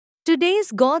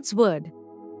Today's God's Word.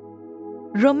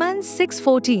 Romans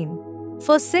 6:14.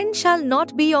 For sin shall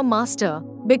not be your master,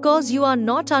 because you are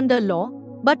not under law,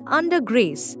 but under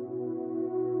grace.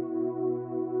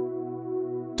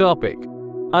 Topic: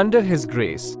 Under His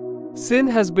grace.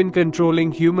 Sin has been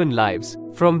controlling human lives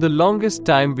from the longest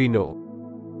time we know.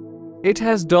 It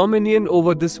has dominion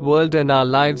over this world and our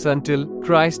lives until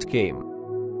Christ came.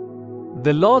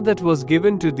 The law that was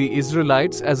given to the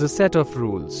Israelites as a set of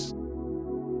rules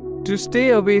to stay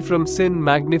away from sin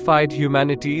magnified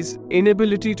humanity's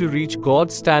inability to reach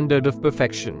God's standard of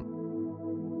perfection.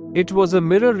 It was a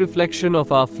mirror reflection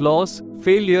of our flaws,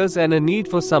 failures, and a need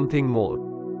for something more.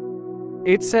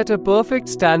 It set a perfect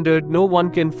standard no one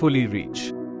can fully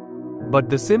reach. But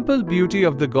the simple beauty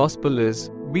of the gospel is,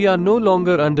 we are no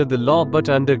longer under the law but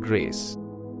under grace.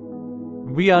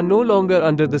 We are no longer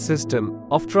under the system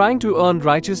of trying to earn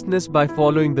righteousness by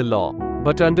following the law,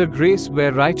 but under grace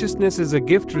where righteousness is a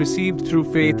gift received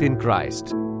through faith in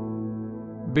Christ.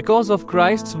 Because of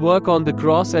Christ's work on the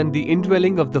cross and the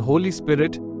indwelling of the Holy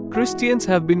Spirit, Christians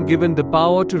have been given the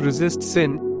power to resist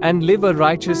sin and live a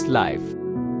righteous life.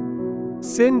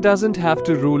 Sin doesn't have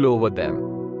to rule over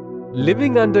them.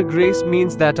 Living under grace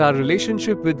means that our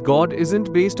relationship with God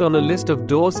isn't based on a list of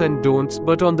do's and don'ts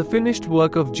but on the finished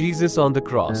work of Jesus on the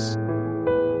cross.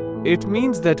 It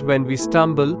means that when we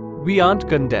stumble, we aren't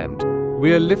condemned.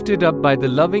 We are lifted up by the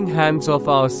loving hands of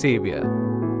our Savior.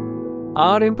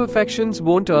 Our imperfections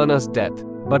won't earn us death,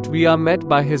 but we are met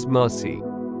by His mercy.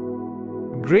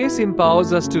 Grace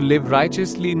empowers us to live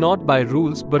righteously not by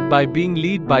rules but by being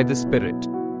led by the Spirit.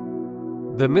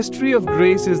 The mystery of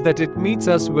grace is that it meets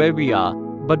us where we are,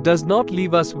 but does not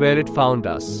leave us where it found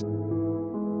us.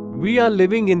 We are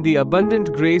living in the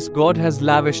abundant grace God has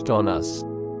lavished on us.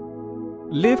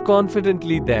 Live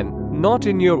confidently then, not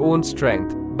in your own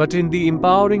strength, but in the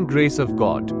empowering grace of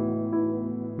God.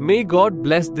 May God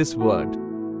bless this word.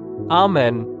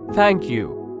 Amen. Thank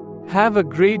you. Have a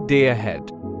great day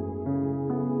ahead.